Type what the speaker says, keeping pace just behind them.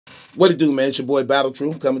What it do, man? It's your boy Battle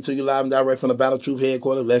Truth coming to you live and direct from the Battle Truth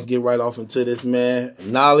headquarters. Let's get right off into this, man.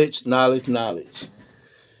 Knowledge.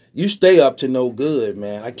 You stay up to no good,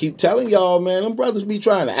 man. I keep telling y'all, man, them brothers be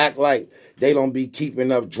trying to act like they don't be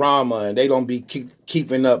keeping up drama and they don't be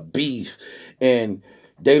keeping up beef and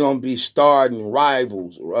they don't be starting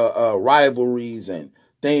rivalries and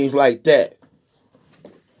things like that.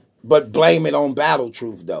 But blame it on Battle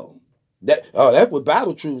Truth, though. That's what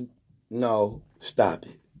Battle Truth. No, stop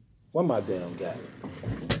it. Where my damn guy?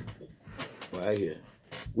 Right here.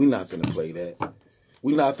 We not finna play that.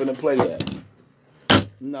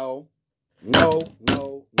 No. We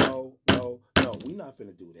not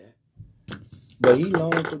finna do that. But he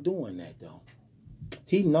known for doing that, though.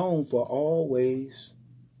 He known for always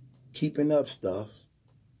keeping up stuff,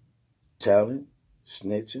 telling,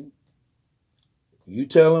 snitching. You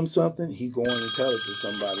tell him something, he go on and tell it to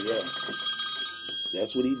somebody else.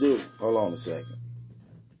 That's what he do. Hold on a second.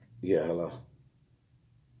 Yeah, hello.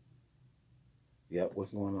 Yep,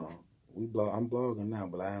 what's going on? I'm blogging now,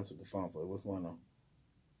 but I answered the phone for it. What's going on?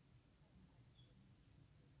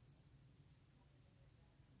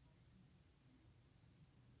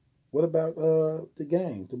 What about the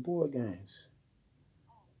game, the board games?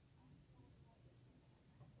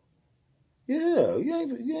 Yeah, you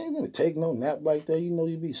ain't gonna take no nap like that. You know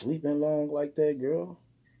you be sleeping long like that, girl.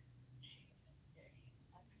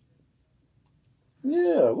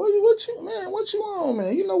 Yeah, what you on,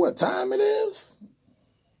 man? You know what time it is?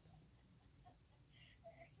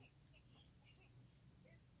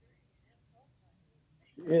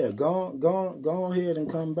 Yeah, go ahead and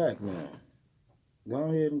come back, man. Go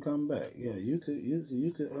ahead and come back. Yeah, you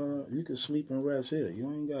could sleep and rest here.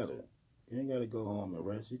 You ain't gotta go home and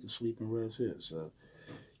rest. You can sleep and rest here. So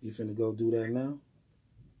you finna go do that now?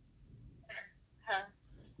 Huh?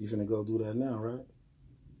 You finna go do that now, right?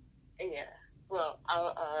 Yeah. Well,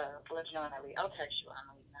 I'll let you know when I leave. I'll text you when I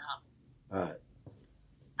leave now. All right.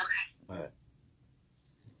 Okay. All right.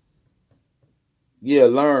 Yeah,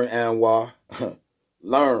 learn, Anwar.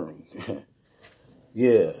 Learn.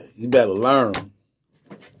 Yeah, you better learn.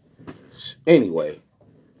 Anyway.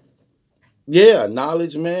 Yeah,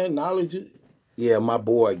 knowledge, man. Knowledge. Yeah, my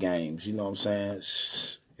board games. You know what I'm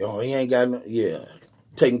saying? He ain't got no. Yeah,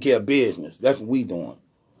 taking care of business. That's what we doing.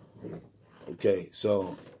 Okay,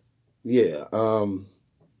 so yeah.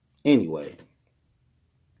 Anyway.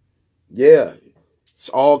 Yeah, it's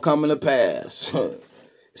all coming to pass.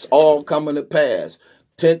 It's all coming to pass.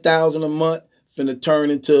 10,000 a month finna turn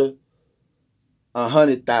into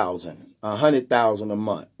 100,000. 100,000 a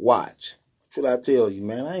month. Watch. That's what I tell you,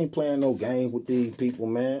 man. I ain't playing no game with these people,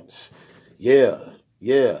 man. Yeah.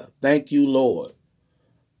 Thank you, Lord.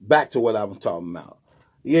 Back to what I was talking about.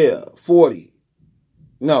 Yeah, 40.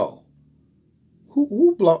 No.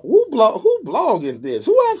 Who blog is this?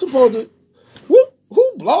 Who I'm supposed to?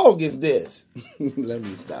 Who blog is this? Let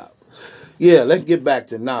me stop. Yeah, let's get back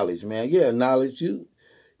to knowledge, man. Yeah, knowledge. You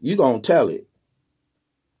gonna tell it.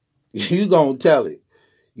 You gonna tell it.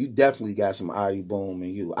 You definitely got some Adi Boom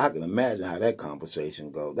in you. I can imagine how that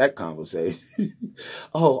conversation goes. That conversation.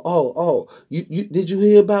 oh. You did you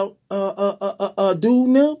hear about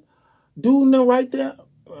Dude them right there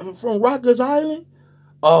from Rikers Island?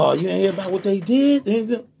 Oh, you ain't hear about what they did?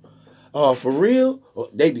 Oh, for real? Oh,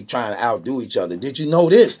 they be trying to outdo each other. Did you know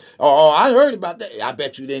this? Oh, I heard about that. I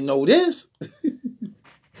bet you didn't know this.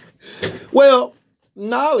 Well,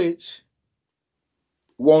 knowledge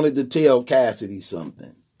wanted to tell Cassidy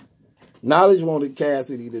something. Knowledge wanted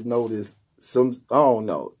Cassidy to notice I don't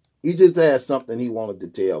know. He just had something he wanted to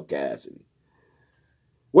tell Cassidy.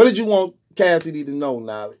 What did you want Cassidy to know,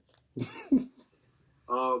 Knowledge?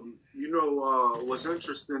 What's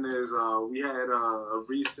interesting is we had a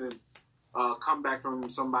recent comeback from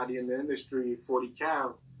somebody in the industry, 40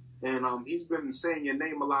 Cal, and he's been saying your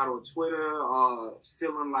name a lot on Twitter,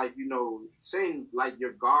 feeling like, saying like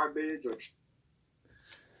you're garbage or...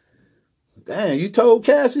 Damn, you told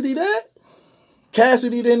Cassidy that?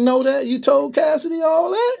 Cassidy didn't know that? You told Cassidy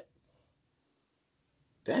all that?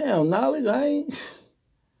 Damn, Knowledge,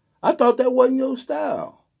 I thought that wasn't your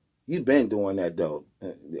style. You been doing that, though.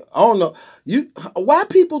 I don't know. Why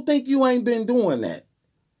people think you ain't been doing that?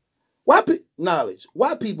 Knowledge,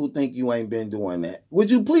 why people think you ain't been doing that?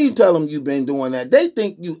 Would you please tell them you been doing that? They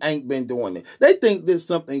think you ain't been doing it. They think this is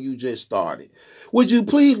something you just started. Would you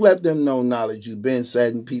please let them know, Knowledge, you've been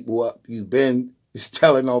setting people up. You've been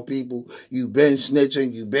telling on people. You've been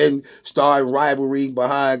snitching. You've been starting rivalry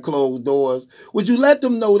behind closed doors. Would you let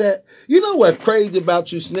them know that? You know what's crazy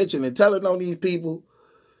about you snitching and telling on these people?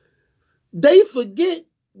 They forget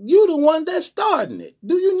you the one that's starting it.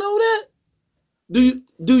 Do you know that? Do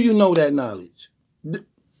you know that, Knowledge?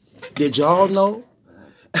 Did y'all know?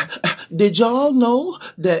 Did y'all know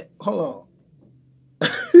that? Hold on.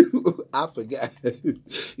 I forgot.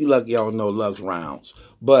 You lucky y'all know Lux Rounds.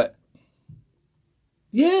 But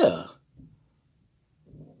yeah.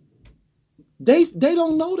 They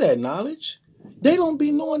don't know that knowledge. They don't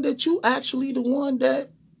be knowing that you actually the one that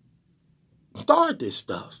started this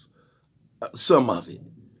stuff. Some of it.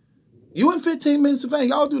 You in 15 Minutes of Fame,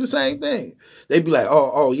 y'all do the same thing. They be like,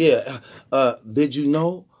 oh yeah. Did you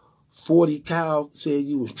know 40 Cal said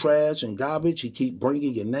you was trash and garbage? He keep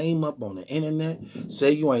bringing your name up on the internet.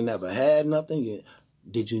 Say you ain't never had nothing.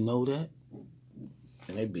 Did you know that?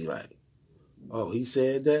 And they be like, oh, he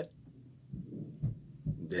said that?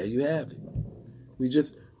 There you have it. We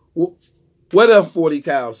just, what else 40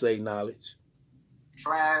 Cal say, knowledge?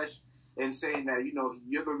 Trash, and saying that,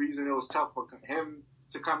 you're the reason it was tough for him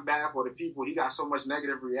to come back, or the people, he got so much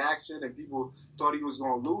negative reaction and people thought he was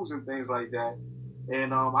going to lose and things like that.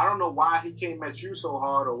 And I don't know why he came at you so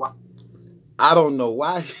hard, or why. I don't know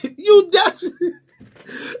why. You definitely,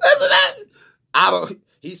 listen to that.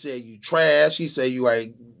 He said you trash. He said you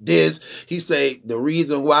ain't this. He said the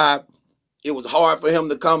reason why it was hard for him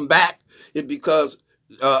to come back is because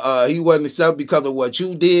he wasn't accepted because of what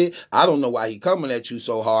you did. I don't know why he coming at you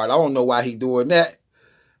so hard. I don't know why he doing that.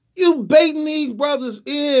 You baiting these brothers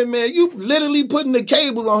in, man. You literally putting the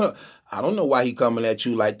cable on him. I don't know why he coming at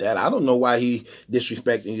you like that. I don't know why he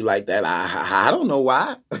disrespecting you like that. I don't know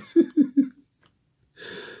why.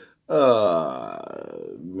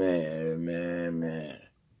 Man.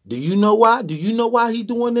 Do you know why? Do you know why he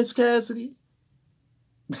doing this, Cassidy?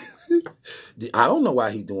 I don't know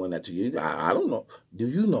why he doing that to you. I don't know. Do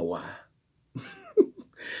you know why?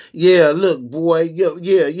 Yeah, look, boy.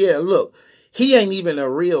 Yeah, look. He ain't even a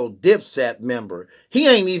real Dipset member. He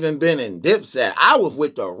ain't even been in Dipset. I was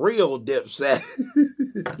with the real Dipset.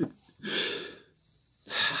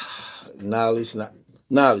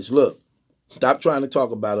 Knowledge, look. Stop trying to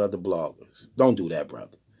talk about other bloggers. Don't do that,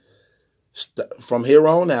 brother. From here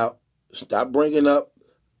on out, stop bringing up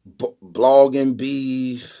blogging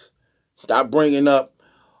beef. Stop bringing up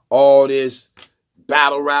all this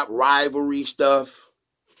battle rap rivalry stuff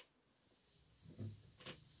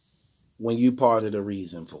when you part of the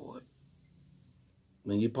reason for it.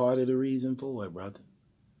 When you part of the reason for it, brother.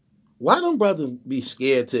 Why them brothers be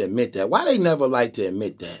scared to admit that? Why they never like to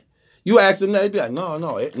admit that? You ask them that, they be like, no,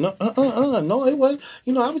 it wasn't.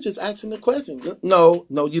 I was just asking the question. No,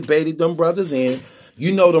 you baited them brothers in.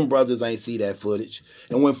 You know them brothers ain't see that footage.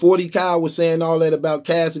 And when 40 Cal was saying all that about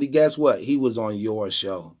Cassidy, guess what? He was on your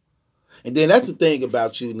show. And then that's the thing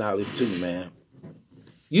about you, Knowledge, too, man.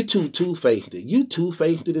 You two-faced it. You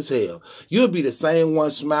two-faced it as hell. You'll be the same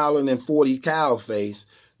one smiling in 40 Cal face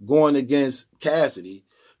going against Cassidy.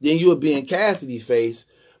 Then you'll be in Cassidy's face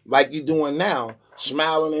like you doing now,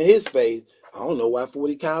 smiling in his face. I don't know why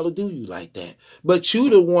 40 Cal will do you like that. But you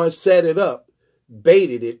the one set it up,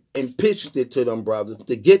 baited it, and pitched it to them brothers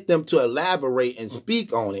to get them to elaborate and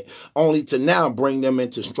speak on it, only to now bring them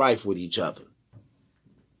into strife with each other.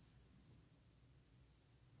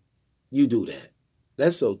 You do that.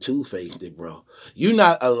 That's so two-faced, bro. You're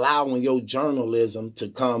not allowing your journalism to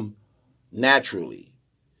come naturally.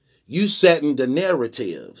 You setting the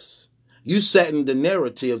narratives.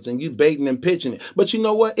 And you baiting and pitching it. But you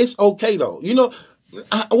know what? It's okay, though.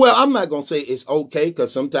 I'm not going to say it's okay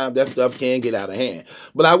because sometimes that stuff can get out of hand.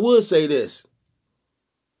 But I would say this.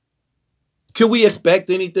 Can we expect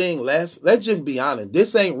anything less? Let's just be honest.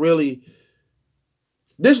 This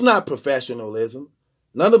not professionalism.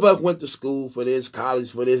 None of us went to school for this,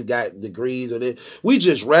 college for this, got degrees or this. We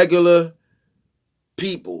just regular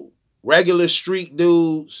people, regular street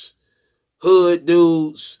dudes, hood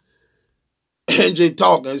dudes, and just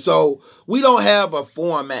talking. So we don't have a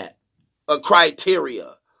format, a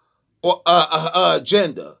criteria, or a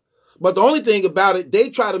agenda. But the only thing about it, they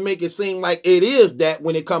try to make it seem like it is that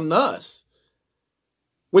when it come to us.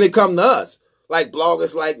 Like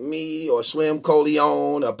bloggers like me or Slim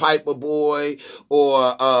Coleon or Piper Boy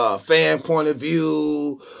or Fan Point of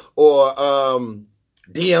View or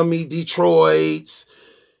DME Detroit's,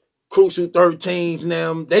 Crucial 13,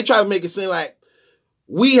 them. They try to make it seem like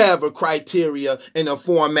we have a criteria and a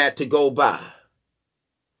format to go by.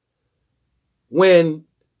 When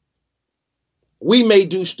we may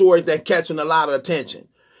do stories that catching a lot of attention.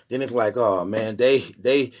 Then it's like, oh man, they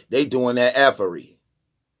doing that effery.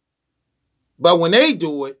 But when they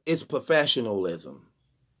do it, it's professionalism.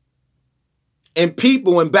 And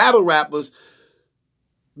people and battle rappers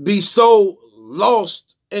be so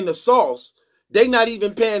lost in the sauce, they not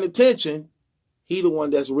even paying attention. He the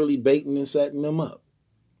one that's really baiting and setting them up.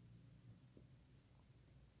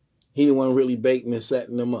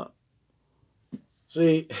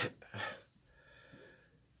 See,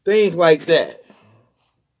 things like that.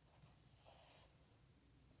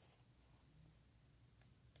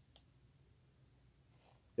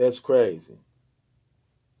 That's crazy.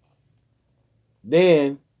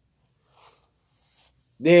 Then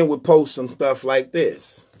we post some stuff like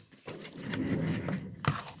this.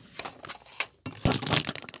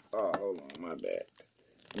 Oh, hold on, my bad.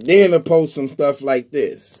 Then to post some stuff like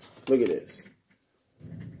this. Look at this.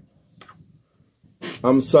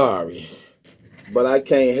 I'm sorry, but I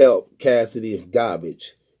can't help Cassidy is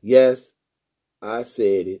garbage. Yes, I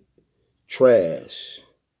said it. Trash.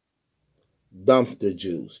 Dumpster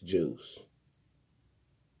juice.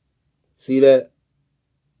 See that?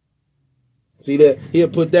 See that? He'll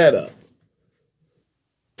put that up.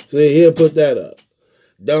 See, he'll put that up.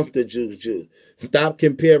 Dumpster juice. Stop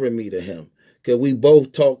comparing me to him. Because we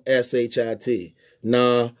both talk SHIT.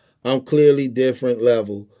 Nah, I'm clearly different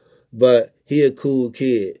level, but he a cool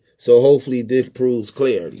kid. So hopefully this proves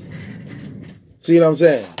clarity. See what I'm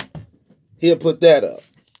saying? He'll put that up.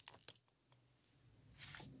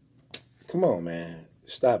 Come on, man.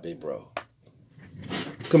 Stop it, bro.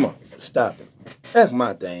 Come on. Stop it. That's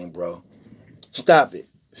my thing, bro. Stop it.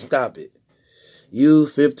 Stop it. You,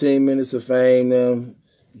 15 minutes of fame, them,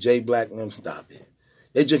 Jay Black, them, stop it.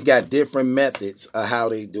 They just got different methods of how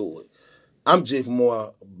they do it. I'm just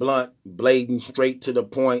more blunt, blatant, straight to the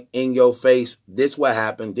point, in your face. This what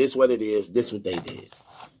happened. This what it is. This what they did.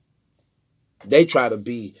 They try to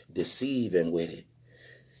be deceiving with it.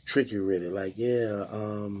 Tricky with it. Like, yeah,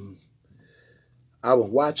 I was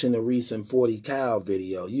watching the recent 40 Cal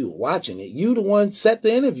video. You were watching it. You the one set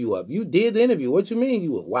the interview up. You did the interview. What you mean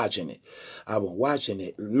you were watching it? I was watching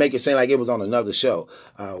it. Make it seem like it was on another show.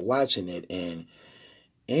 I was watching it, and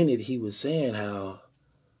in it he was saying how,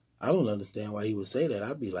 I don't understand why he would say that.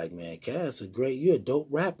 I'd be like, man, Cass, you're a dope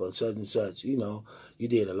rapper, such and such. You know, you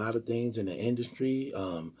did a lot of things in the industry.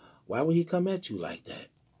 Why would he come at you like that?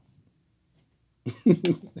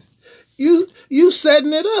 You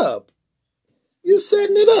setting it up. You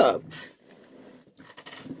setting it up.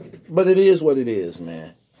 But it is what it is,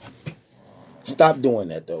 man. Stop doing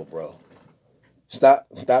that though, bro. Stop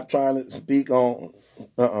trying to speak on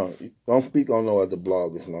don't speak on no other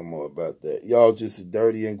bloggers no more about that. Y'all just as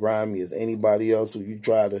dirty and grimy as anybody else who you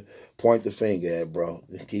try to point the finger at, bro.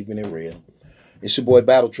 Just keeping it real. It's your boy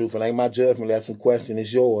Battle Truth. It ain't my judgment. That's some question.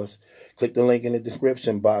 It's yours. Click the link in the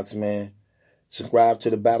description box, man. Subscribe to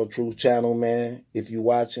the Battle Truth channel, man. If you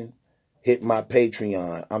watching, hit my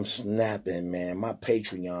Patreon. I'm snapping, man. My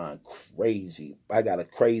Patreon crazy. I got a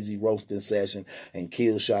crazy roasting session and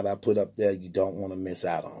kill shot I put up there you don't want to miss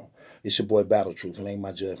out on. It's your boy Battle Truth. It ain't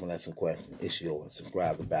my judgment. That's some question. It's yours.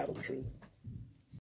 Subscribe to Battle Truth.